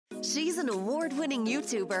She's an award-winning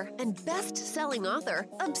YouTuber and best-selling author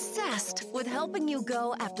obsessed with helping you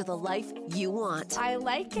go after the life you want. I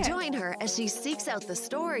like it. Join her as she seeks out the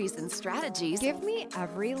stories and strategies. Give me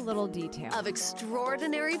every little detail. Of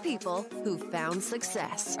extraordinary people who found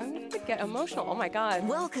success. I'm going to get emotional. Oh my God.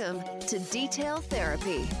 Welcome to Detail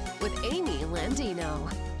Therapy with Amy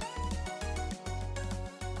Landino.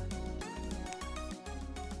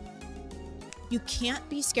 You can't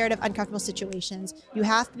be scared of uncomfortable situations. You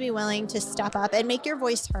have to be willing to step up and make your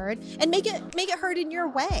voice heard and make it heard in your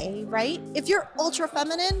way, right? If you're ultra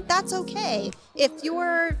feminine, that's okay. If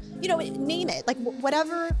you're, name it, like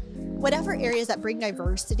whatever areas that bring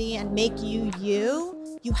diversity and make you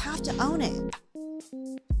have to own it.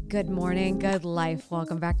 Good morning, good life.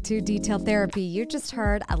 Welcome back to Detail Therapy. You just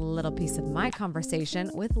heard a little piece of my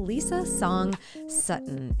conversation with Lisa Song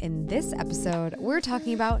Sutton. In this episode, we're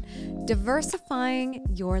talking about diversifying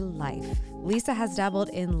your life. Lisa has dabbled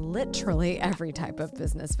in literally every type of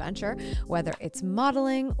business venture, whether it's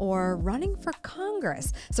modeling or running for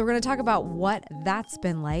Congress. So we're going to talk about what that's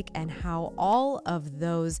been like and how all of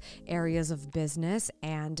those areas of business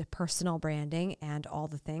and personal branding and all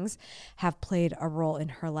the things have played a role in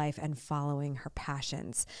her life and following her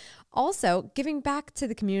passions. Also, giving back to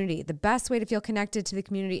the community. The best way to feel connected to the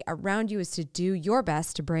community around you is to do your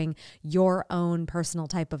best to bring your own personal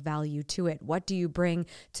type of value to it. What do you bring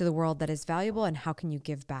to the world that is valuable, and how can you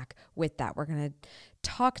give back with that? We're going to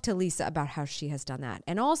talk to Lisa about how she has done that.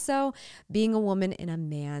 And also being a woman in a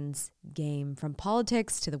man's game, from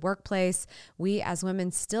politics to the workplace. We as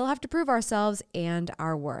women still have to prove ourselves and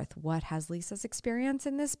our worth. What has Lisa's experience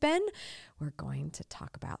in this been? We're going to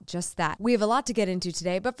talk about just that. We have a lot to get into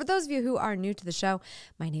today, but for those of you who are new to the show,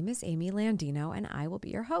 my name is Amy Landino and I will be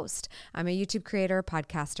your host. I'm a YouTube creator,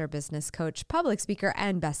 podcaster, business coach, public speaker,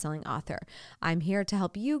 and best-selling author. I'm here to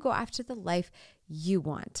help you go after the life you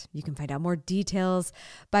want. You can find out more details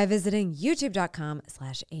by visiting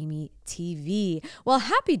youtube.com/AMYTV. Well,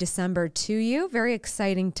 happy December to you. Very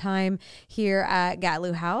exciting time here at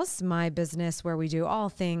Gatlu House, my business where we do all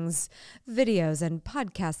things videos and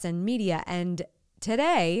podcasts and media. And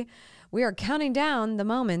today we are counting down the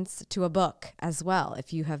moments to a book as well.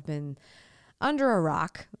 If you have been under a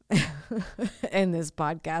rock in this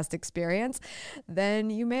podcast experience,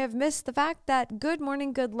 then you may have missed the fact that Good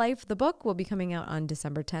Morning, Good Life, the book, will be coming out on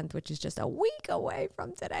December 10th, which is just a week away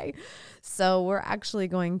from today. So we're actually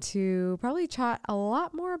going to probably chat a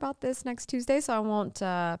lot more about this next Tuesday, so I won't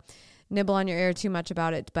nibble on your ear too much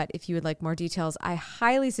about it. But if you would like more details, I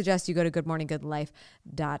highly suggest you go to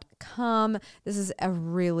goodmorninggoodlife.com. This is a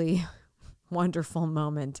really wonderful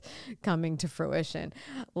moment coming to fruition.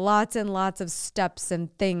 Lots and lots of steps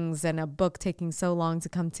and things, and a book taking so long to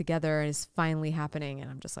come together is finally happening.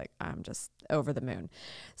 And I'm just over the moon.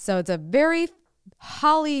 So it's a very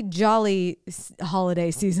holly jolly holiday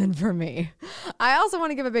season for me. I also want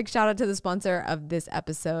to give a big shout out to the sponsor of this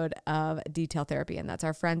episode of Detail Therapy, and that's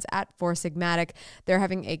our friends at Four Sigmatic. They're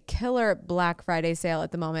having a killer Black Friday sale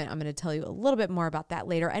at the moment. I'm going to tell you a little bit more about that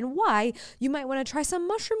later and why you might want to try some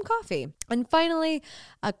mushroom coffee. And finally,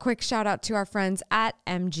 a quick shout out to our friends at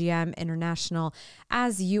MGM International.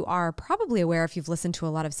 As you are probably aware, if you've listened to a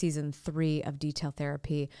lot of season 3 of Detail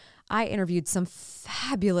Therapy, I interviewed some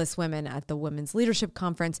fabulous women at the Women's Leadership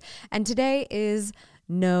Conference, and today is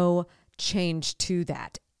no change to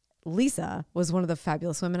that. Lisa was one of the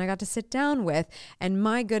fabulous women I got to sit down with, and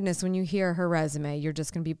my goodness, when you hear her resume, you're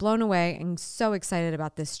just going to be blown away and so excited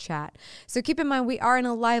about this chat. So keep in mind, we are in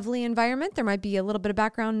a lively environment. There might be a little bit of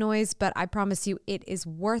background noise, but I promise you it is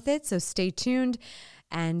worth it, so stay tuned.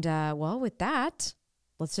 And well, with that,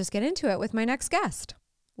 let's just get into it with my next guest.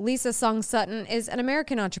 Lisa Song Sutton is an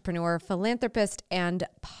American entrepreneur, philanthropist, and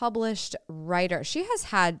published writer. She has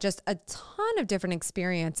had just a ton of different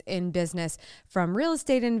experience in business, from real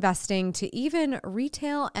estate investing to even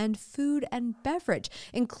retail and food and beverage,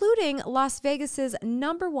 including Las Vegas's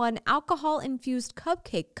 #1 alcohol-infused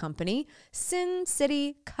cupcake company, Sin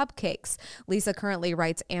City Cupcakes. Lisa currently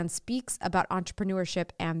writes and speaks about entrepreneurship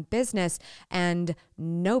and business, and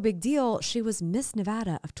no big deal, she was Miss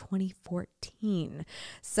Nevada of 2014.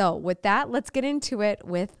 So with that, let's get into it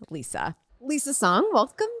with Lisa. Lisa Song,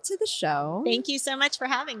 welcome to the show. Thank you so much for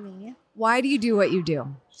having me. Why do you do what you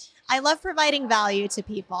do? I love providing value to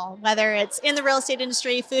people, whether it's in the real estate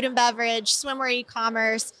industry, food and beverage, swimwear,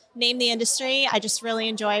 e-commerce, name the industry. I just really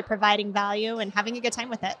enjoy providing value and having a good time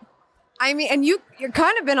with it. I mean, and you're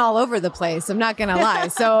kind of been all over the place, I'm not going to lie.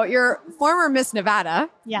 So you're former Miss Nevada,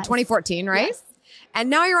 yes. 2014, right? Yes. And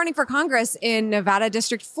now you're running for Congress in Nevada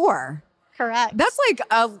District 4. Correct. That's like,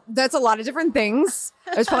 that's a lot of different things.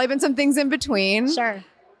 There's probably been some things in between. Sure.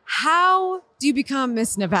 how do you become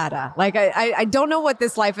Miss Nevada? Like, I don't know what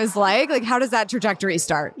this life is like. Like, how does that trajectory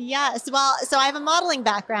start? Yes. Well, so I have a modeling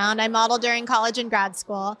background. I modeled during college and grad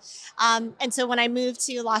school. And so when I moved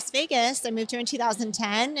to Las Vegas, I moved here in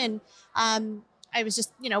 2010 and I was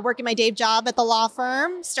just, working my day job at the law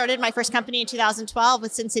firm, started my first company in 2012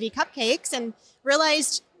 with Sin City Cupcakes and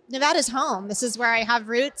realized Nevada's home. This is where I have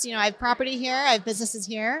roots. I have property here. I have businesses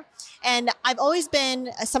here. And I've always been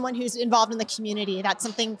someone who's involved in the community. That's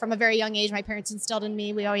something from a very young age my parents instilled in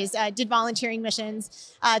me. We always did volunteering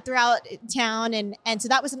missions throughout town. And so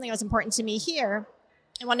that was something that was important to me here.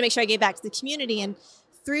 I wanted to make sure I gave back to the community. And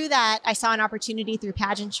through that, I saw an opportunity through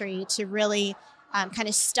pageantry to really kind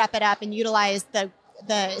of step it up and utilize the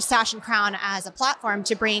sash and crown as a platform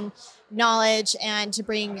to bring knowledge and to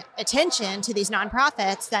bring attention to these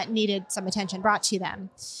nonprofits that needed some attention brought to them.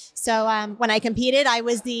 So when I competed, I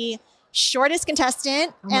was the shortest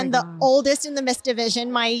contestant and the oldest in the Miss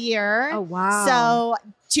division my year. Oh, wow. So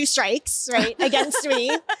 2 strikes, right, against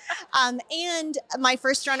me. And my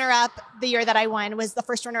first runner-up the year that I won was the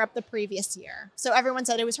first runner-up the previous year. So everyone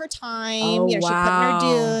said it was her time. She put in her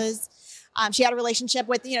dues. She had a relationship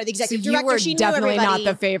with, the executive director. You were she definitely knew everybody.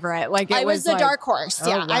 Not the favorite. Like I was the dark horse.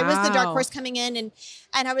 Yeah, wow. I was the dark horse coming in, and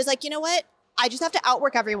I was like, you know what? I just have to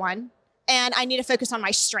outwork everyone, and I need to focus on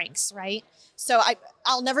my strengths, right? So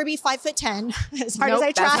I'll never be 5'10", as hard as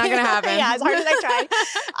I try. That's not gonna happen. Yeah, as hard as I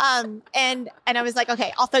try. And I was like,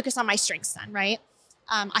 okay, I'll focus on my strengths then, right?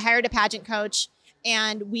 I hired a pageant coach.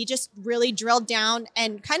 And we just really drilled down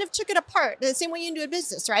and kind of took it apart the same way you do a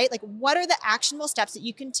business, right? Like, what are the actionable steps that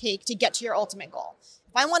you can take to get to your ultimate goal?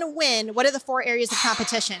 If I want to win, what are the 4 areas of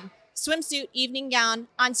competition? Swimsuit, evening gown,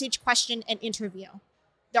 onstage question, and interview.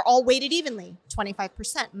 They're all weighted evenly,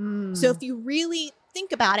 25%. So if you really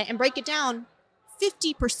think about it and break it down,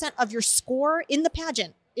 50% of your score in the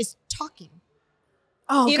pageant is talking.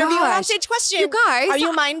 Oh, interview gosh. and onstage question. You guys, are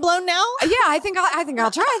you mind blown now? Yeah, I think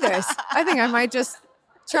I'll try this. I think I might just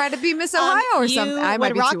try to be Miss Ohio or something. I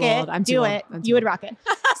might be too old. I'm too old. You would rock it.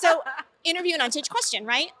 So interview and onstage question,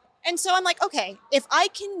 right? And so I'm like, okay, if I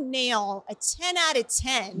can nail a 10 out of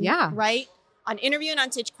 10, right, on interview and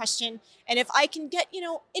onstage question, and if I can get, an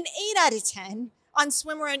 8 out of 10 on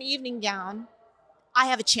swimwear and evening gown, I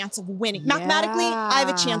have a chance of winning. Yeah. Mathematically, I have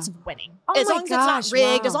a chance of winning. As long as it's not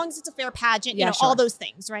rigged, as long as it's a fair pageant, all those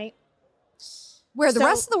things, right? Where the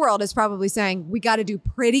rest of the world is probably saying, we got to do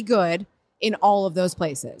pretty good in all of those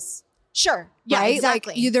places. Sure. Yeah, right?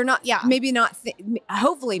 exactly. Like, they're not, maybe not,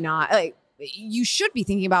 hopefully not. Like, you should be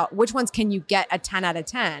thinking about which ones can you get a 10 out of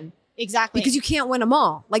 10. Exactly. Because you can't win them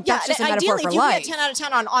all. Like, that's just a metaphor for life. Ideally, if you get 10 out of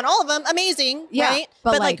 10 on all of them, amazing, right?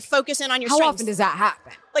 But like focus in on your strengths. How often does that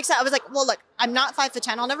happen? Like, so I was like, well, look, I'm not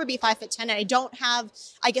 5'10". I'll never be 5'10". And I don't have,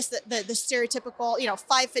 I guess, the stereotypical,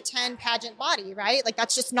 5'10" pageant body, right? Like,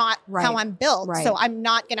 that's just not how I'm built. Right. So I'm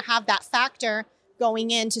not going to have that factor going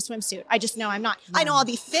into swimsuit. I just know I'm not. I know I'll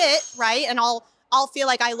be fit, right? And I'll feel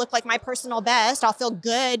like I look like my personal best. I'll feel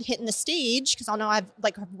good hitting the stage because I'll know I've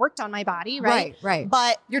worked on my body, right? Right.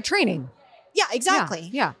 But you're training. Yeah, exactly.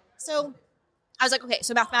 Yeah. So I was like, okay,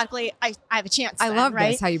 so mathematically I have a chance. I love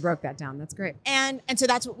right? this, how you broke that down. That's great. And so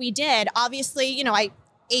that's what we did. Obviously, I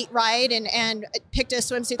ate right and picked a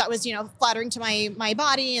swimsuit that was, flattering to my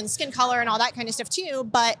body and skin color and all that kind of stuff too.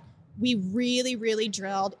 But we really, really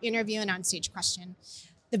drilled interview and onstage question.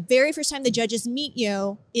 The very first time the judges meet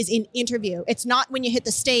you is in interview. It's not when you hit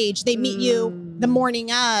the stage. They meet you the morning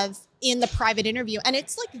of in the private interview. And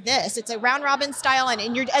it's like this. It's a round robin style.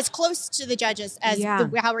 And you're as close to the judges as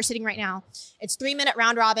how we're sitting right now. It's 3-minute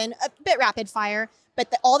round robin, a bit rapid fire.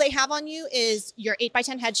 But all they have on you is your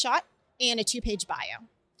 8x10 headshot and a 2-page bio.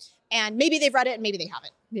 And maybe they've read it and maybe they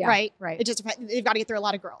haven't. Yeah, right? It just they've got to get through a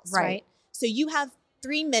lot of girls, right? So you have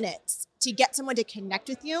 3 minutes to get someone to connect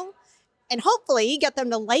with you and hopefully get them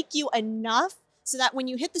to like you enough so that when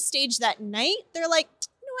you hit the stage that night, they're like,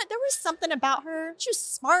 you know what, there was something about her. She was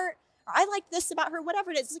smart. Or I like this about her,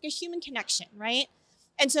 whatever it is. It's like a human connection, right?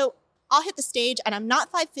 And so I'll hit the stage and I'm not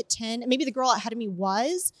 5'10". Maybe the girl ahead of me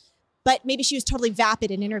was, but maybe she was totally vapid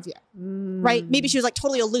in interview, right? Maybe she was like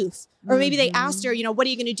totally aloof. Or maybe they asked her, what are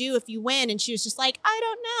you going to do if you win? And she was just like, I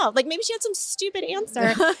don't know. Like maybe she had some stupid answer.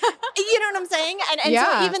 You know what I'm saying? And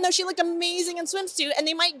so even though she looked amazing in swimsuit and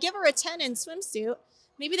they might give her a 10 in swimsuit,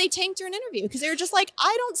 maybe they tanked her in interview because they were just like,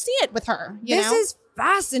 I don't see it with her. This is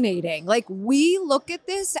fascinating. Like, we look at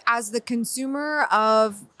this as the consumer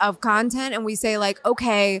of content and we say like,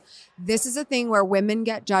 okay, this is a thing where women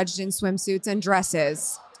get judged in swimsuits and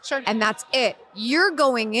dresses. Sure. And that's it. You're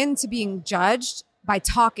going into being judged by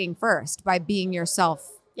talking first, by being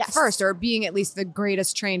yourself first, or being at least the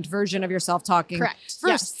greatest trained version of yourself talking first.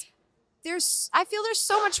 Yes. I feel there's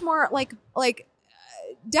so much more like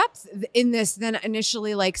depth in this than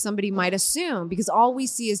initially like somebody might assume, because all we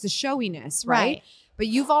see is the showiness, right? But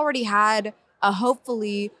you've already had a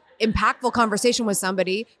hopefully impactful conversation with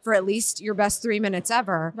somebody for at least your best 3 minutes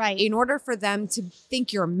ever, Right. in order for them to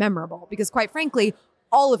think you're memorable. Because quite frankly,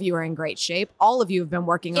 all of you are in great shape. All of you have been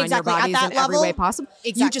working on your Exactly. At bodies that in every level, way possible.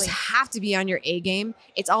 exactly. You just have to be on your A game.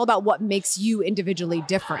 It's all about what makes you individually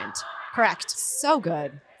different. Correct. So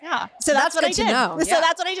good. Yeah. So that's what I good to did. know. So Yeah.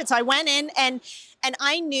 that's what I did. So I went in and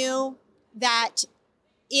I knew that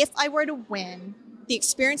if I were to win, the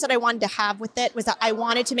experience that I wanted to have with it was that I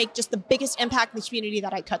wanted to make just the biggest impact in the community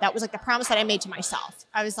that I could. That was like the promise that I made to myself.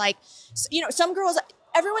 I was like, you know, some girls,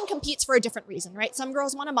 everyone competes for a different reason, right? Some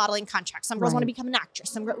girls want a modeling contract. Some girls want to become an actress.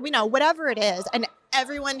 Some, you know, whatever it is. And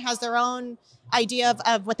everyone has their own idea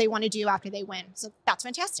of what they want to do after they win. So that's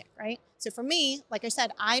fantastic, right? So for me, like I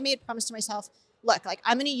said, I made a promise to myself, look, like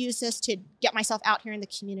I'm going to use this to get myself out here in the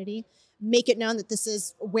community, make it known that this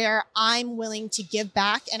is where I'm willing to give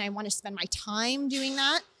back and I want to spend my time doing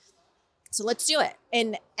that. So let's do it.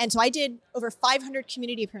 And so I did over 500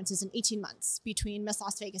 community appearances in 18 months between Miss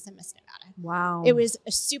Las Vegas and Miss Nevada. Wow. It was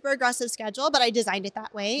a super aggressive schedule, but I designed it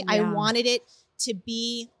that way. I wanted it to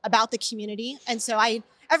be about the community. And so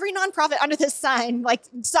every nonprofit under the sun, like,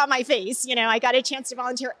 saw my face. You know, I got a chance to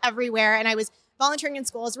volunteer everywhere, and I was volunteering in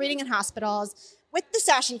schools, reading in hospitals with the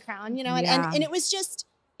sash and crown, you know, and it was just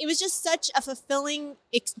such a fulfilling,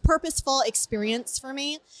 purposeful experience for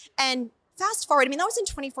me. And fast forward, I mean, that was in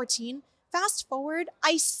 2014. Fast forward,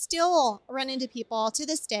 I still run into people to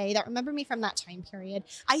this day that remember me from that time period.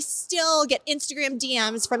 I still get Instagram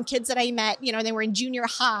DMs from kids that I met, you know, they were in junior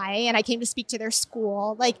high and I came to speak to their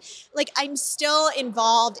school. Like I'm still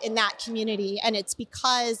involved in that community, and it's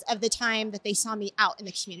because of the time that they saw me out in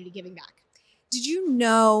the community giving back. Did you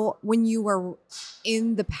know when you were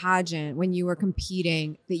in the pageant, when you were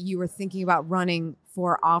competing, that you were thinking about running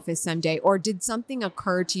for office someday? Or did something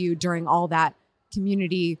occur to you during all that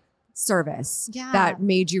community service that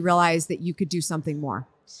made you realize that you could do something more?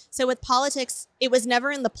 So with politics, it was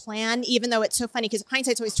never in the plan, even though it's so funny because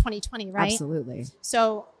hindsight's always 2020, right? Absolutely.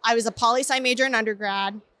 So I was a poli-sci major in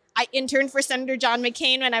undergrad. I interned for Senator John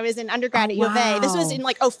McCain when I was in undergrad at U of A. This was in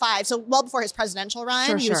like 2005, so well before his presidential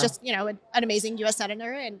run. He was just, you know, an amazing U.S.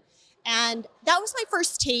 senator. And that was my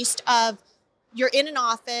first taste of, you're in an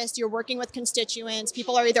office, you're working with constituents.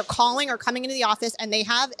 People are either calling or coming into the office and they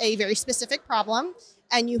have a very specific problem,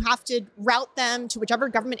 and you have to route them to whichever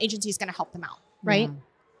government agency is going to help them out, right? Yeah.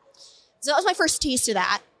 So that was my first taste of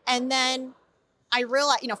that. And then I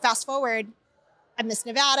realized, you know, fast forward, I'm Miss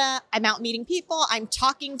Nevada, I'm out meeting people, I'm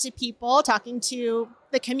talking to people, talking to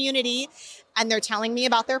the community, and they're telling me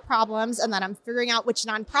about their problems, and then I'm figuring out which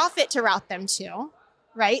nonprofit to route them to,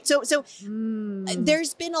 right? So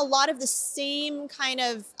there's been a lot of the same kind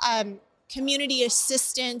of community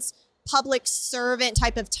assistance, public servant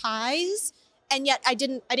type of ties, and yet I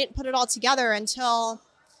didn't put it all together until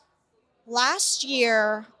last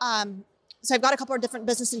year. So I've got a couple of different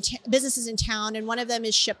businesses in town, and one of them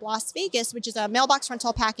is Ship Las Vegas, which is a mailbox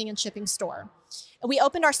rental, packing, and shipping store. And we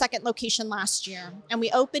opened our second location last year, and we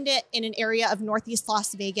opened it in an area of Northeast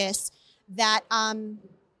Las Vegas that,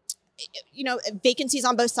 you know, vacancies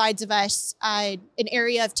on both sides of us, an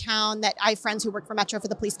area of town that I have friends who work for Metro for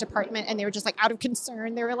the police department, and they were just like out of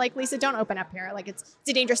concern. They were like, Lisa, don't open up here. Like it's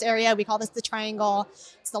a dangerous area. We call this the Triangle.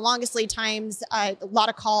 It's the longest lead times, a lot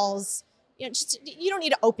of calls. You know, just, you don't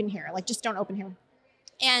need to open here. Like, just don't open here.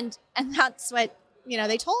 And that's what, you know,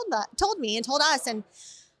 they told me and told us. And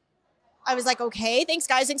I was like, okay, thanks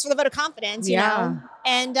guys. Thanks for the vote of confidence, you know?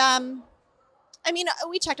 And, I mean,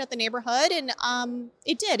 we checked out the neighborhood, and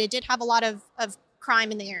it did have a lot of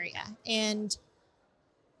crime in the area. And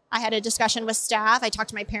I had a discussion with staff. I talked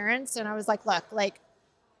to my parents, and I was like, look, like,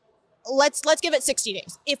 let's give it 60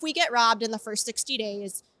 days. If we get robbed in the first 60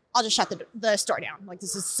 days, I'll just shut the store down. Like,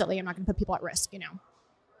 this is silly. I'm not going to put people at risk, you know?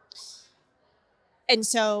 And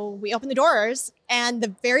so we opened the doors, and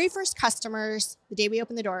the very first customers, the day we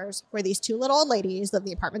opened the doors, were these two little old ladies, lived in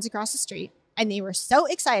the apartments across the street. And they were so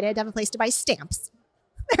excited to have a place to buy stamps.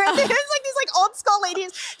 There's like these like old school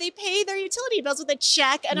ladies. They pay their utility bills with a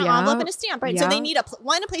check and an envelope and a stamp, right? So they need a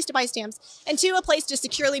place to buy stamps, and two, a place to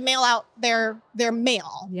securely mail out their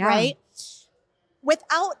mail, right?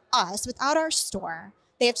 Without us, without our store,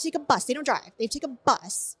 they have to take a bus. They don't drive. They have to take a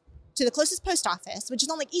bus to the closest post office, which is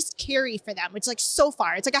on like East Cary for them, which is like so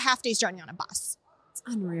far. It's like a half day's journey on a bus. It's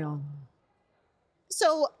unreal.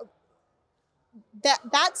 So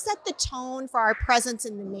that set the tone for our presence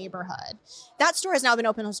in the neighborhood. That store has now been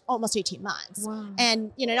open almost 18 months. Wow.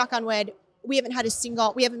 And, you know, knock on wood, we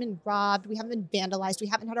haven't been robbed. We haven't been vandalized. We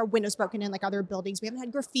haven't had our windows broken in like other buildings. We haven't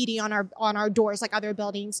had graffiti on our doors like other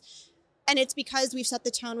buildings. And it's because we've set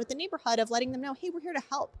the tone with the neighborhood of letting them know, hey, we're here to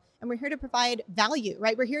help and we're here to provide value,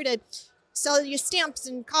 right? We're here to sell you stamps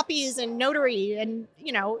and copies and notary and,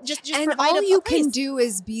 just and provide all you place. can do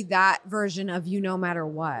is be that version of you no matter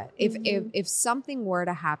what. If something were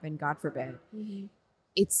to happen, God forbid,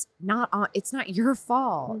 it's not your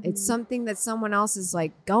fault. It's something that someone else is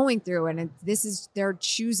like going through, and this is their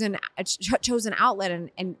chosen outlet,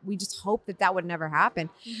 and we just hope that would never happen.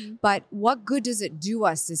 But what good does it do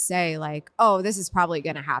us to say like, oh, this is probably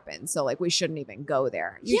going to happen, so like we shouldn't even go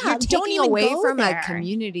there? You're taking away from a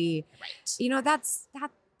community, right?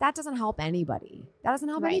 That doesn't help anybody. That doesn't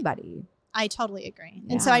help anybody. I totally agree.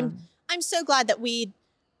 And so I'm so glad that we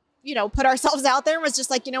put ourselves out there and was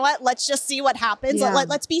just like, you know what, let's just see what happens.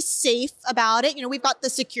 Let's be safe about it. We've got the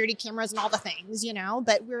security cameras and all the things,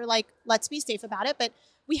 but we're like, let's be safe about it. But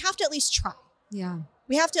we have to at least try. Yeah.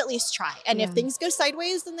 We have to at least try. And if things go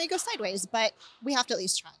sideways, then they go sideways, but we have to at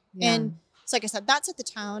least try. Yeah. And so like I said, that set the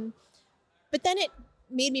tone. But then it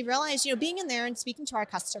made me realize, being in there and speaking to our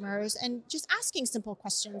customers and just asking simple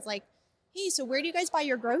questions like, hey, so where do you guys buy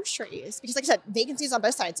your groceries? Because like I said, vacancies on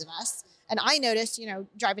both sides of us. And I noticed,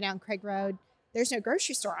 driving down Craig Road, there's no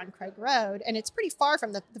grocery store on Craig Road. And it's pretty far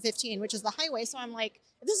from the 15, which is the highway. So I'm like,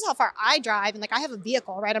 if this is how far I drive and like I have a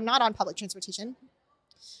vehicle, right? I'm not on public transportation.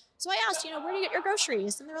 So I asked, where do you get your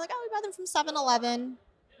groceries? And they were like, oh, we buy them from 7-Eleven.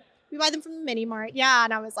 We buy them from the Mini Mart. Yeah.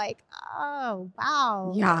 And I was like, oh,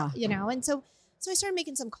 wow. Yeah. And so I started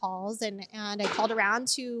making some calls and I called around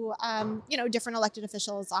to, different elected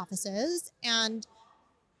officials' offices. And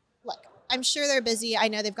look, I'm sure they're busy. I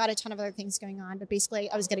know they've got a ton of other things going on, but basically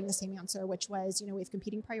I was getting the same answer, which was, we have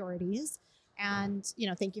competing priorities and,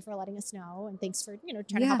 thank you for letting us know. And thanks for,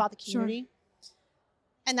 trying to help out the community. Sure.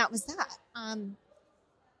 And that was that.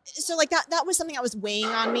 So like that was something that was weighing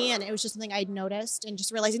on me, and it was just something I'd noticed and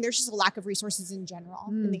just realizing there's just a lack of resources in general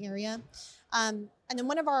in the area. And then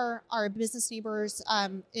one of our business neighbors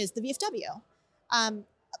is the VFW.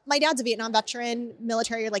 My dad's a Vietnam veteran,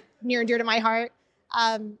 military, like near and dear to my heart.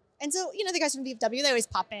 And so, the guys from VFW, they always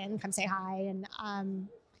pop in, come say hi. And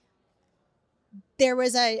there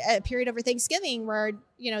was a period over Thanksgiving where,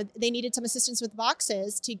 they needed some assistance with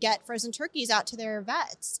boxes to get frozen turkeys out to their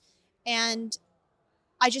vets. And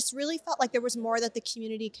I just really felt like there was more that the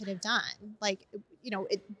community could have done. Like,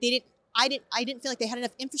 I didn't feel like they had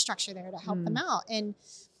enough infrastructure there to help them out. And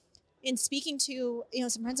in speaking to,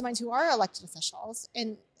 some friends of mine who are elected officials,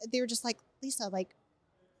 and they were just like, Lisa, like,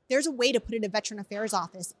 there's a way to put in a veteran affairs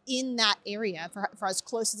office in that area for as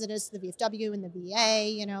close as it is to the VFW and the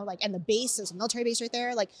VA, and the base, there's a military base right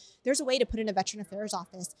there. Like, there's a way to put in a veteran affairs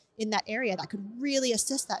office in that area that could really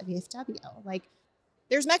assist that VFW. Like,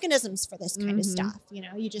 there's mechanisms for this kind of stuff.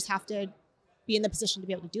 You just have to be in the position to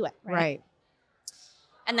be able to do it. Right.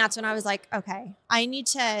 And that's when I was like, okay, I need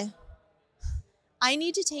to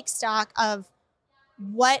take stock of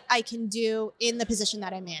what I can do in the position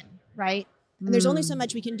that I'm in. Right. And there's only so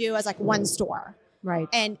much we can do as like one store. Right.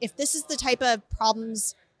 And if this is the type of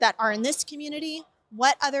problems that are in this community,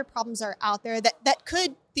 what other problems are out there that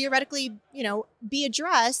could theoretically, be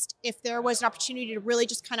addressed if there was an opportunity to really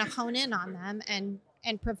just kind of hone in on them and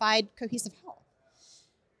provide cohesive help.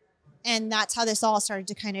 And that's how this all started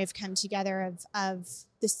to kind of come together of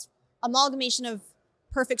this amalgamation of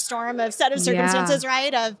perfect storm of set of circumstances,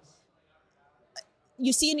 right? Of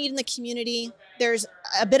you see a need in the community. There's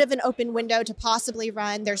a bit of an open window to possibly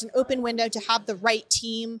run. There's an open window to have the right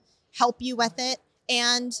team help you with it.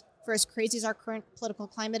 And for as crazy as our current political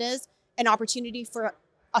climate is, an opportunity for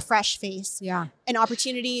a fresh face. Yeah. An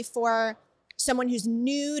opportunity for someone who's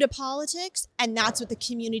new to politics. And that's what the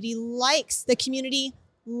community likes. The community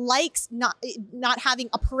likes not having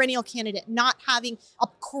a perennial candidate, not having a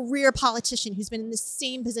career politician who's been in the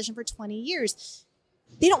same position for 20 years.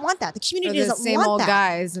 They don't want that. The community doesn't want that. The same old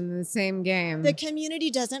guys in the same game. The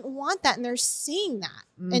community doesn't want that, and they're seeing that.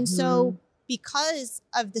 And so because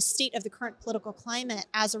of the state of the current political climate,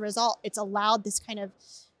 as a result, it's allowed this kind of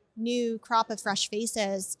new crop of fresh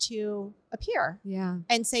faces to appear. Yeah.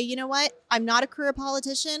 And say, you know what? I'm not a career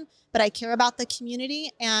politician, but I care about the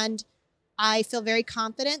community, and I feel very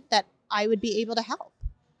confident that I would be able to help.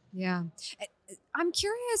 Yeah. I'm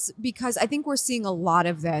curious because I think we're seeing a lot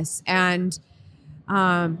of this, and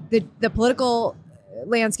the political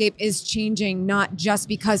landscape is changing, not just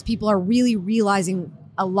because people are really realizing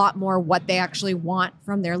a lot more what they actually want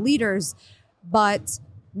from their leaders, but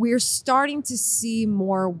we're starting to see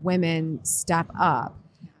more women step up.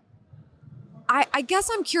 I guess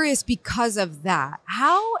I'm curious because of that.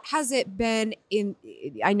 How has it been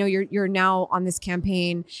I know you're now on this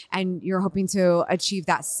campaign and you're hoping to achieve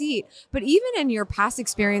that seat, but even in your past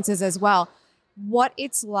experiences as well, what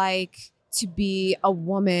it's like to be a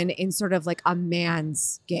woman in sort of like a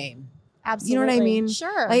man's game. Absolutely. You know what I mean?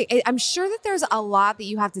 Sure. Like, I'm sure that there's a lot that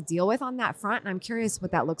you have to deal with on that front, and I'm curious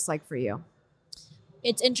what that looks like for you.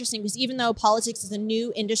 It's interesting because even though politics is a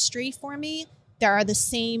new industry for me, there are the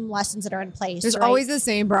same lessons that are in place. There's right? always the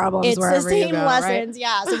same problems. It's the wherever you same go, lessons, right?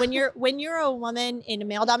 yeah. So when you're a woman in a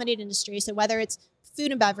male-dominated industry, so whether it's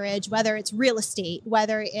food and beverage, whether it's real estate,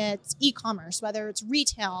 whether it's e-commerce, whether it's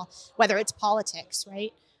retail, whether it's politics,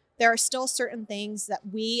 right? There are still certain things that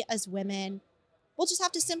we as women will just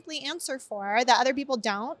have to simply answer for that other people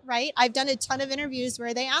don't, right? I've done a ton of interviews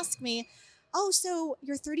where they ask me, oh, so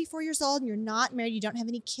you're 34 years old and you're not married, you don't have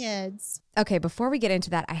any kids. Okay, before we get into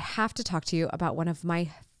that, I have to talk to you about one of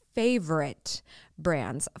my favorite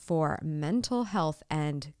brands for mental health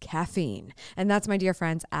and caffeine. And that's my dear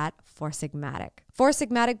friends at Four Sigmatic. Four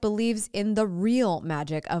Sigmatic believes in the real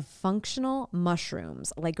magic of functional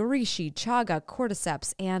mushrooms like reishi, chaga,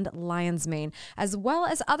 cordyceps, and lion's mane, as well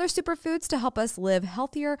as other superfoods to help us live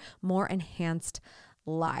healthier, more enhanced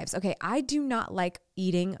lives. Okay, I do not like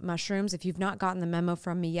eating mushrooms. If you've not gotten the memo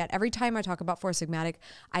from me yet, every time I talk about Four Sigmatic,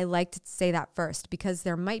 I like to say that first because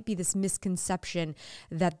there might be this misconception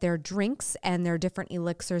that their drinks and their different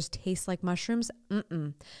elixirs taste like mushrooms.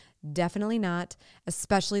 Definitely not,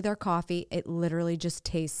 especially their coffee. It literally just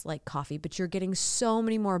tastes like coffee, but you're getting so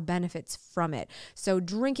many more benefits from it. So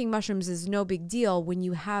drinking mushrooms is no big deal when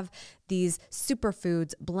you have these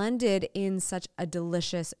superfoods blended in such a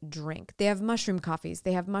delicious drink. They have mushroom coffees.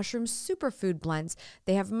 They have mushroom superfood blends.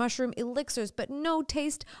 They have mushroom elixirs, but no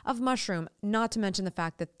taste of mushroom, not to mention the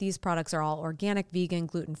fact that these products are all organic, vegan,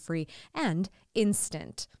 gluten-free, and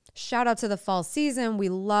instant. Shout out to the fall season. We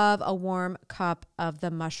love a warm cup of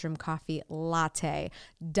the mushroom coffee latte.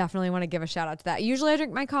 Definitely want to give a shout out to that. Usually I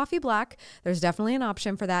drink my coffee black. There's definitely an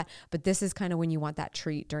option for that, but this is kind of when you want that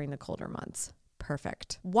treat during the colder months.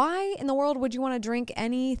 Perfect. Why in the world would you want to drink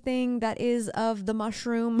anything that is of the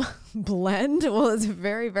mushroom blend? Well, it's a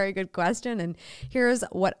very, very good question. And here's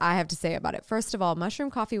what I have to say about it. First of all, mushroom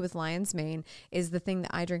coffee with lion's mane is the thing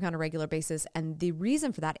that I drink on a regular basis. And the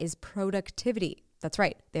reason for that is productivity. That's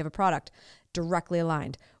right. They have a product directly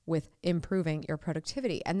aligned with improving your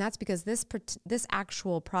productivity. And that's because this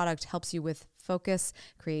actual product helps you with focus,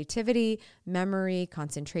 creativity, memory,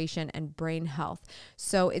 concentration, and brain health.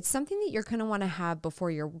 So it's something that you're going to want to have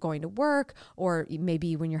before you're going to work, or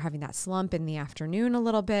maybe when you're having that slump in the afternoon a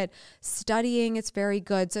little bit. Studying, it's very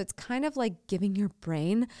good. So it's kind of like giving your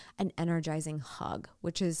brain an energizing hug,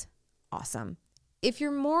 which is awesome. If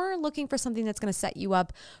you're more looking for something that's going to set you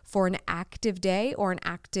up for an active day or an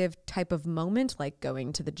active type of moment, like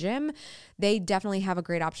going to the gym, they definitely have a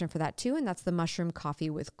great option for that too. And that's the mushroom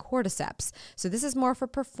coffee with cordyceps. So this is more for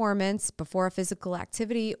performance before a physical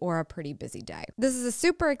activity or a pretty busy day. This is a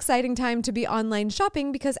super exciting time to be online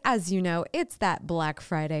shopping because, as you know, it's that Black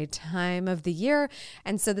Friday time of the year.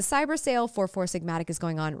 And so the cyber sale for Four Sigmatic is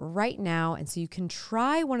going on right now. And so you can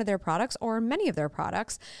try one of their products or many of their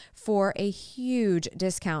products for a huge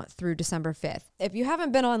discount through December 5th. If you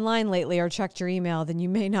haven't been online lately or checked your email, then you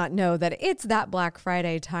may not know that it's that Black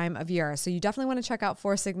Friday time of year. So you definitely want to check out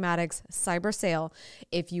Four Sigmatic's cyber sale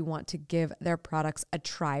if you want to give their products a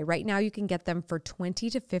try. Right now, you can get them for 20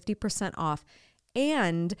 to 50% off.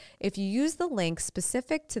 And if you use the link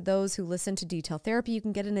specific to those who listen to Detail Therapy, you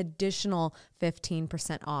can get an additional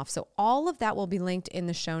 15% off. So all of that will be linked in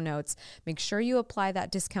the show notes. Make sure you apply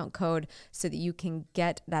that discount code so that you can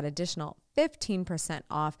get that additional 15%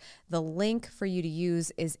 off. The link for you to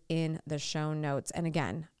use is in the show notes. And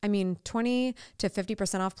again, 20 to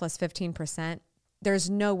 50% off plus 15%.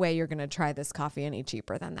 There's no way you're going to try this coffee any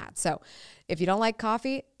cheaper than that. So if you don't like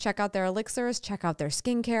coffee, check out their elixirs, check out their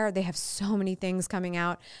skincare. They have so many things coming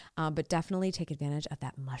out, but definitely take advantage of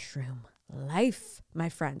that mushroom life, my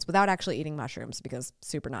friends, without actually eating mushrooms because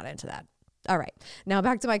super not into that. All right. Now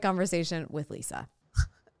back to my conversation with Lisa.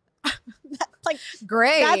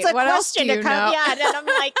 Great. That's a what question to come. Yeah. And I'm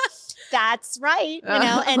like, that's right.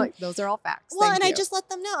 And those are all facts. Well, and I just let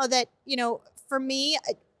them know that, for me,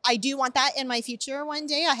 I do want that in my future one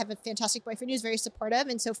day. I have a fantastic boyfriend who's very supportive.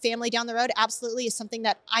 And so family down the road absolutely is something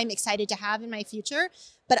that I'm excited to have in my future.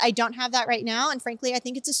 But I don't have that right now. And frankly, I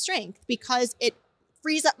think it's a strength because it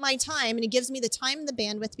frees up my time and it gives me the time and the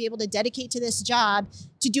bandwidth to be able to dedicate to this job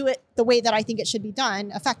to do it the way that I think it should be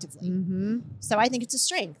done effectively. So I think it's a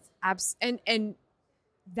strength. And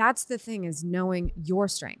that's the thing, is knowing your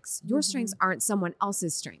strengths. Your strengths aren't someone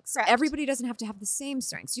else's strengths. Correct. Everybody doesn't have to have the same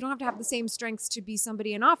strengths. You don't have to have the same strengths to be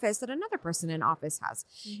somebody in office that another person in office has.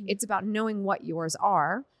 It's about knowing what yours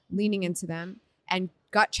are, leaning into them, and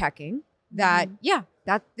gut checking that,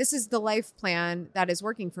 that this is the life plan that is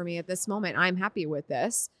working for me at this moment. I'm happy with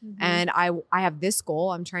this. And I have this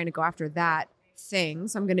goal. I'm trying to go after that thing.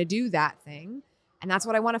 So I'm going to do that thing. And that's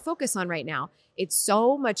what I want to focus on right now. It's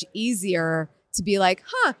so much easier to be like,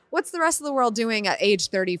 what's the rest of the world doing at age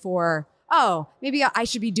 34? Oh, maybe I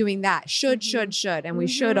should be doing that. Should. And we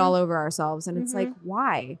should all over ourselves. And it's like,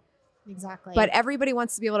 why? Exactly. But everybody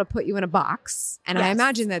wants to be able to put you in a box. And I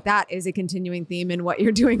imagine that is a continuing theme in what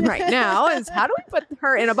you're doing right now, is how do we put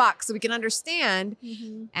her in a box so we can understand?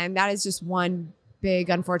 And that is just one big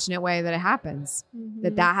unfortunate way that it happens.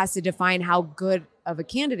 That has to define how good of a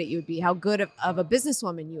candidate you would be, how good of a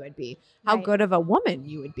businesswoman you would be, how good of a woman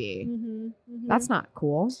you would be. That's not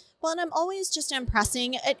cool. Well, and I'm always just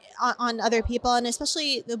impressing it on other people, and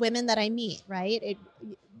especially the women that I meet, right?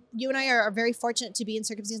 You and I are very fortunate to be in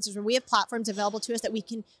circumstances where we have platforms available to us that we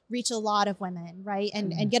can reach a lot of women, right?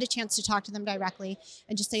 And get a chance to talk to them directly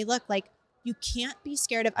and just say, look, like, you can't be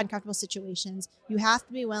scared of uncomfortable situations. You have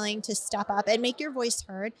to be willing to step up and make your voice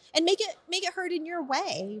heard, and make it heard in your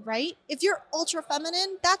way, right? If you're ultra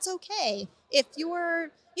feminine, that's okay. If you're,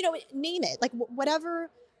 name it, like whatever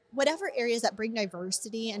areas that bring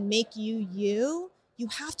diversity and make you, you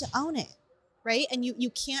have to own it, right? And you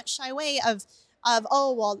can't shy away of,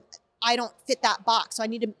 oh, well, I don't fit that box, so I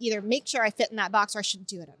need to either make sure I fit in that box or I shouldn't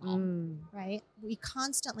do it at all, right? We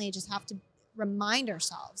constantly just have to remind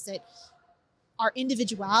ourselves that our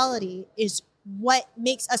individuality is what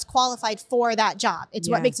makes us qualified for that job. It's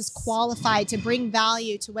what makes us qualified to bring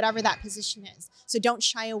value to whatever that position is. So don't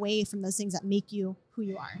shy away from those things that make you who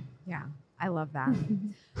you are. Yeah, I love that.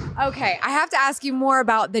 Okay, I have to ask you more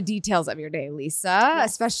about the details of your day, Lisa,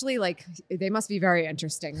 especially like they must be very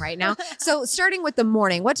interesting right now. So starting with the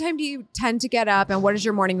morning, what time do you tend to get up, and what does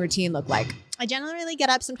your morning routine look like? I generally get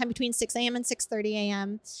up sometime between 6 a.m. and 6:30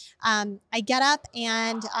 a.m. I get up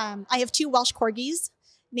and I have 2 Welsh corgis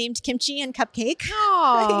named Kimchi and Cupcake.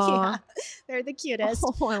 Oh, they're the cutest.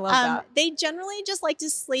 Oh, I love that. They generally just like to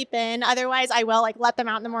sleep in. Otherwise, I will like let them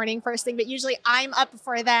out in the morning first thing. But usually I'm up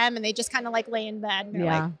before them, and they just kind of like lay in bed and they're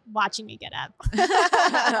like watching me get up.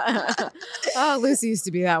 Oh, Lucy used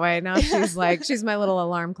to be that way. Now she's my little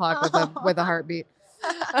alarm clock with a heartbeat.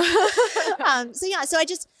 So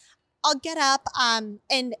I'll get up and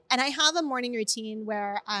I have a morning routine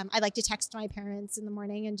where I like to text my parents in the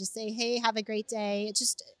morning and just say, hey, have a great day. It's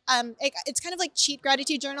just it's kind of like cheat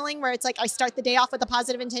gratitude journaling, where it's like I start the day off with a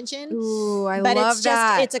positive intention. Ooh, I but love it's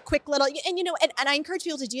that. Just, it's a quick little, and I encourage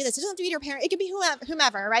people to do this. It doesn't have to be your parent. It could be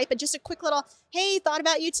whomever, right? But just a quick little, hey, thought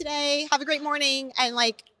about you today. Have a great morning, and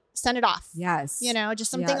like send it off. Yes. Just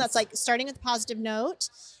something that's like starting with a positive note.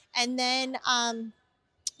 And then,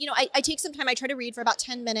 I take some time. I try to read for about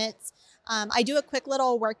 10 minutes. I do a quick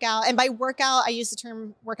little workout. And by workout, I use the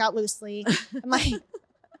term workout loosely.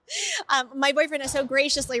 My boyfriend has so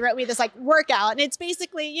graciously wrote me this like workout. And it's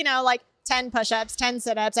basically, like 10 push-ups, 10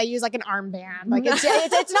 sit-ups. I use like an armband. Like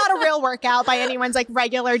it's not a real workout by anyone's like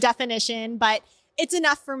regular definition, but it's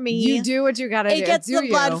enough for me. You do what you got to do. It gets the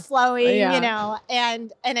blood flowing, and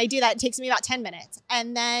I do that. It takes me about 10 minutes.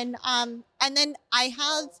 And then I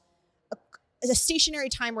have a stationary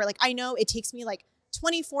time where like, I know it takes me like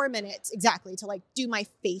 24 minutes exactly to like do my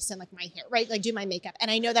face and like my hair, right? Like do my makeup.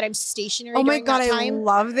 And I know that I'm stationary. Oh my during God, that time. I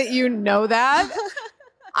love that you know that.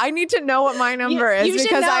 I need to know what my number is,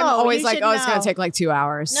 because I'm always like, it's going to take like 2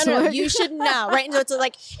 hours. No, you should know, right? And so it's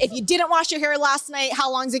like, if you didn't wash your hair last night, how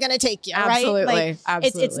long is it going to take you, Absolutely, right? Like,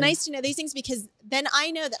 absolutely. It's nice to know these things, because then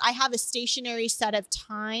I know that I have a stationary set of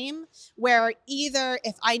time where either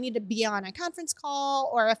if I need to be on a conference call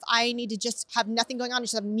or if I need to just have nothing going on,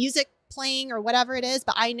 just have music playing or whatever it is,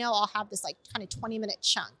 but I know I'll have this like kind of 20-minute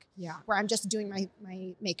chunk where I'm just doing my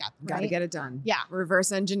makeup. Got to get it done. Yeah.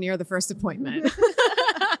 Reverse engineer the first appointment.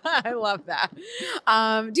 I love that.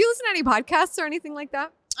 Do you listen to any podcasts or anything like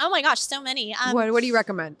that? Oh my gosh, so many. What do you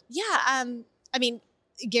recommend? Yeah. I mean,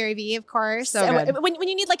 Gary Vee, of course. So good. When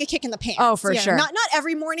you need like a kick in the pants. Oh, for sure. Not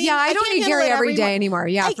every morning. Yeah, I don't need Gary every day anymore.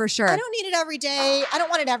 Yeah, for sure. I don't need it every day. I don't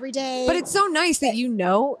want it every day. But it's so nice that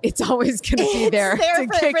it's always going to be there.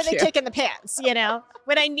 It's there for the kick in the pants,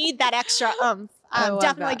 when I need that extra oomph.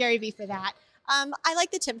 Definitely Gary Vee for that. I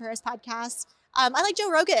like the Tim Ferriss podcast. I like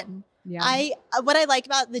Joe Rogan. Yeah. What I like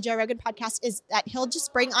about the Joe Rogan podcast is that he'll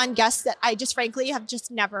just bring on guests that I just frankly have just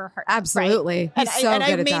never heard. Absolutely. Right? He's so good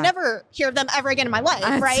I at may that. never hear of them ever again in my life.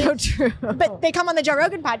 That's right. so true. But they come on the Joe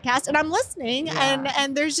Rogan podcast and I'm listening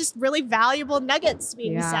and there's just really valuable nuggets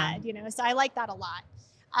being said, so I like that a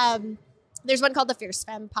lot. There's one called the Fierce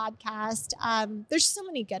Femme podcast. There's so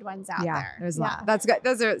many good ones out there. There's a lot. That's good.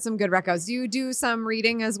 Those are some good recos. Do you do some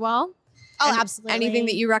reading as well? Oh, absolutely. Anything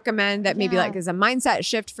that you recommend that maybe like is a mindset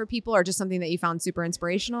shift for people or just something that you found super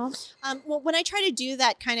inspirational? Well, when I try to do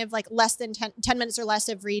that kind of like less than 10 minutes or less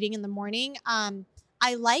of reading in the morning,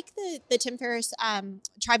 I like the Tim Ferriss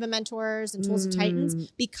Tribe of Mentors and Tools of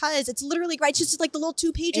Titans because it's literally great. It's just like the little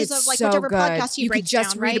 2 pages of like whichever podcast you break could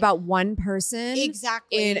just down, read right? about one person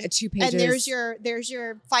exactly in 2 pages. And there's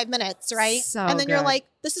your 5 minutes, right? So and then good. you're like,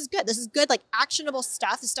 this is good. This is good, like actionable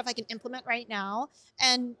stuff. This stuff I can implement right now.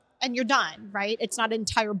 And you're done, right? It's not an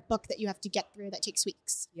entire book that you have to get through that takes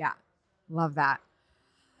weeks. Yeah. Love that.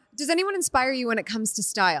 Does anyone inspire you when it comes to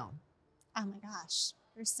style? Oh my gosh.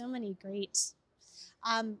 There's so many great.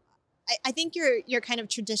 I think you're kind of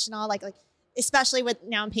traditional, like especially with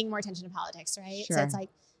now I'm paying more attention to politics, right? Sure. So it's like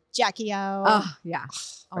Jackie O. Oh, yeah.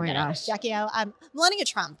 Oh my gosh. Jackie O. Melania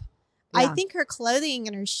Trump. Yeah. I think her clothing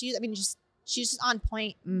and her shoes, she's just on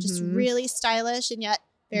point, just really stylish and yet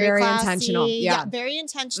very classy. Intentional. Yeah. Very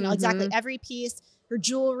intentional. Exactly. Every piece, her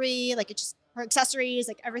jewelry, her accessories,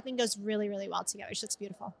 like everything goes really, really well together. She looks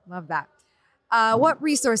beautiful. Love that. What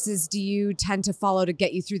resources do you tend to follow to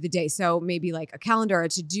get you through the day? So maybe like a calendar, a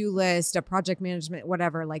to-do list, a project management,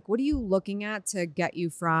 whatever. Like, what are you looking at to get you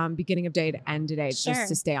from beginning of day to end of day just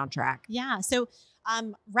to stay on track? Yeah. So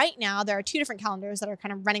right now there are 2 different calendars that are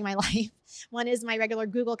kind of running my life. One is my regular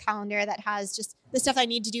Google calendar that has just the stuff I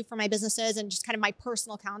need to do for my businesses and just kind of my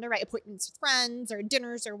personal calendar, right? Appointments with friends or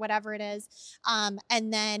dinners or whatever it is.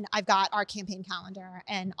 And then I've got our campaign calendar.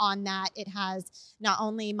 And on that, it has not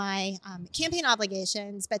only my campaign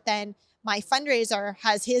obligations, but then my fundraiser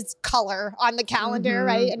has his color on the calendar,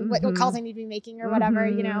 right? And what calls I need to be making or whatever,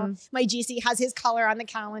 my GC has his color on the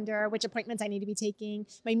calendar, which appointments I need to be taking,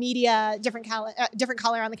 my media, different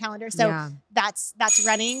color on the calendar. So that's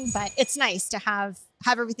running, but it's nice to have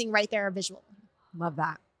everything right there visual. Love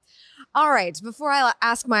that. All right. Before I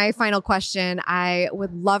ask my final question, I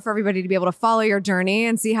would love for everybody to be able to follow your journey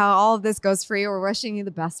and see how all of this goes for you. We're wishing you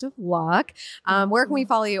the best of luck. Where can we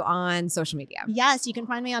follow you on social media? Yes, you can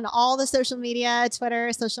find me on all the social media, Twitter,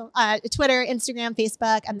 Instagram,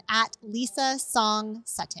 Facebook. I'm at Lisa Song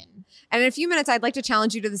Sutton. And in a few minutes, I'd like to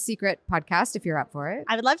challenge you to the Secret podcast if you're up for it.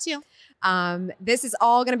 I would love to. This is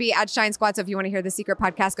all going to be at Shine Squad. So if you want to hear the Secret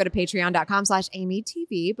podcast, go to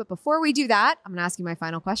patreon.com/AMYTV. But before we do that, I'm going to ask you my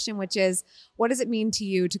final question, which is, what does it mean to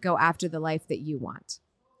you to go after the life that you want?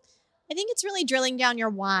 I think it's really drilling down your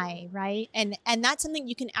why, right? And that's something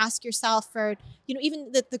you can ask yourself for,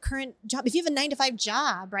 even the current job. If you have a 9-to-5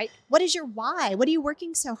 job, right? What is your why? What are you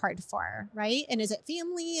working so hard for, right? And is it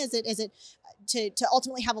family? Is it to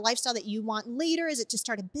ultimately have a lifestyle that you want later? Is it to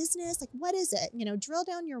start a business? Like, what is it? Drill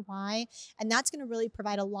down your why. And that's going to really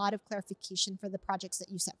provide a lot of clarification for the projects that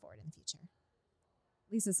you set forward in the future.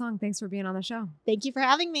 Lisa Song, thanks for being on the show. Thank you for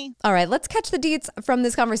having me. All right, let's catch the deets from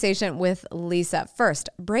this conversation with Lisa. First,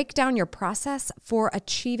 break down your process for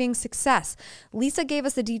achieving success. Lisa gave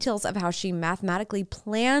us the details of how she mathematically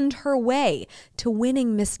planned her way to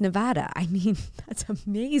winning Miss Nevada. I mean, that's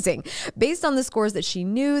amazing. Based on the scores that she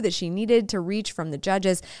knew that she needed to reach from the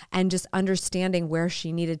judges and just understanding where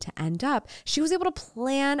she needed to end up, she was able to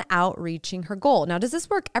plan out reaching her goal. Now, does this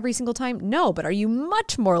work every single time? No, but are you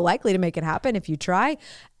much more likely to make it happen if you try?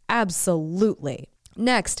 Absolutely.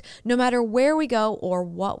 Next, no matter where we go or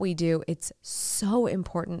what we do, it's so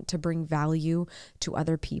important to bring value to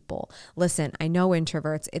other people. Listen, I know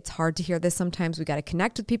introverts, it's hard to hear this sometimes. We got to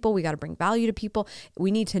connect with people. We got to bring value to people. We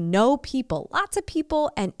need to know people, lots of people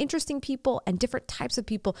and interesting people and different types of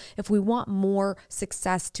people if we want more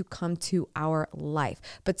success to come to our life.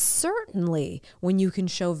 But certainly when you can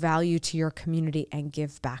show value to your community and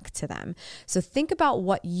give back to them. So think about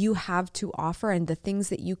what you have to offer and the things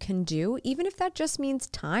that you can do, even if that just means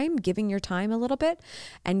time, giving your time a little bit,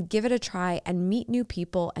 and give it a try and meet new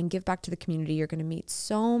people and give back to the community. You're going to meet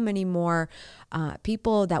so many more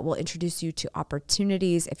people that will introduce you to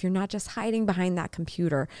opportunities if you're not just hiding behind that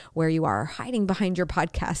computer where you are, hiding behind your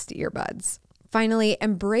podcast earbuds. Finally,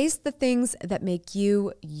 embrace the things that make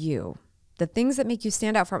you, you. The things that make you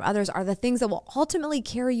stand out from others are the things that will ultimately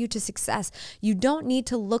carry you to success. You don't need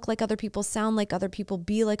to look like other people, sound like other people,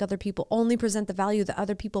 be like other people, only present the value that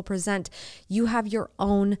other people present. You have your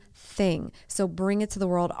own thing. So bring it to the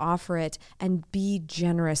world, offer it, and be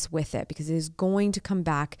generous with it, because it is going to come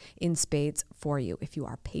back in spades for you if you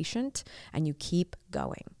are patient and you keep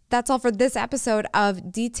going. That's all for this episode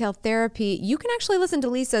of Detail Therapy. You can actually listen to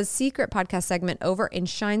Lisa's secret podcast segment over in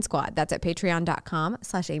Shine Squad. That's at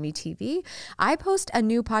patreon.com/AMYTV. I post a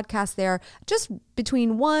new podcast there just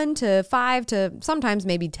between 1 to 5 to sometimes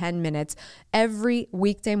maybe 10 minutes every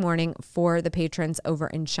weekday morning for the patrons over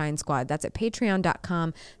in Shine Squad. That's at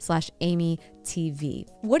patreon.com/AMYTV.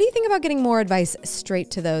 What do you think about getting more advice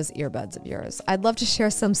straight to those earbuds of yours? I'd love to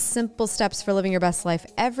share some simple steps for living your best life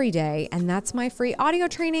every day, and that's my free audio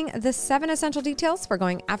training, The 7 Essential Details for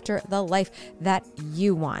Going After the Life That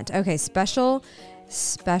You Want. Okay, special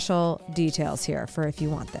details here for if you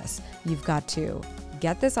want this. You've got to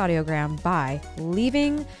get this audiogram by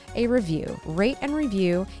leaving a review, rate and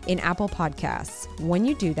review in Apple Podcasts. When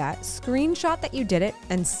you do that, screenshot that you did it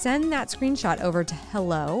and send that screenshot over to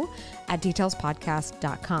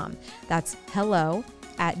hello@detailspodcast.com. That's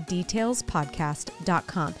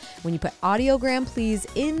hello@detailspodcast.com. When you put audiogram please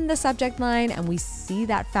in the subject line and we see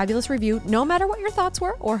that fabulous review, no matter what your thoughts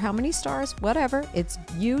were or how many stars, whatever, it's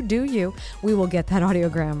you, do you, we will get that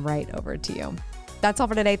audiogram right over to you. That's all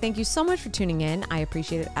for today. Thank you so much for tuning in. I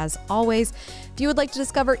appreciate it as always. If you would like to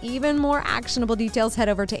discover even more actionable details, head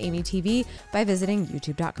over to AMYTV by visiting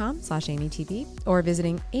youtube.com/AMYTV or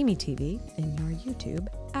visiting AMYTV in your YouTube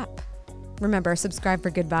app. Remember, subscribe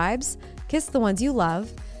for good vibes, kiss the ones you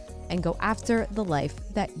love, and go after the life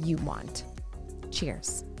that you want.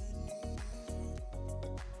 Cheers.